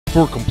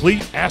For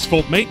complete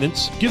asphalt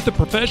maintenance, give the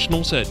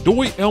professionals at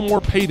Doye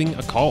Elmore Paving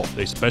a call.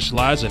 They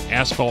specialize in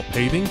asphalt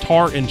paving,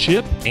 tar and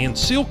chip, and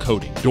seal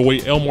coating.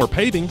 Doye Elmore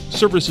Paving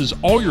services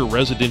all your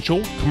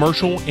residential,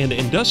 commercial, and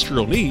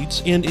industrial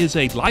needs and is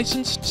a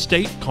licensed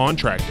state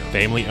contractor.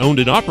 Family owned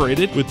and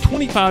operated with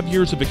 25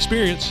 years of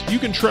experience, you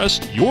can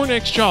trust your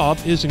next job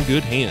is in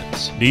good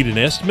hands. Need an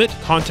estimate?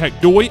 Contact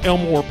Doye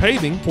Elmore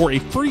Paving for a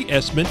free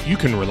estimate you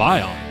can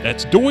rely on.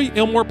 That's Doye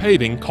Elmore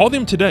Paving. Call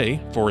them today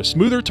for a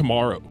smoother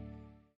tomorrow.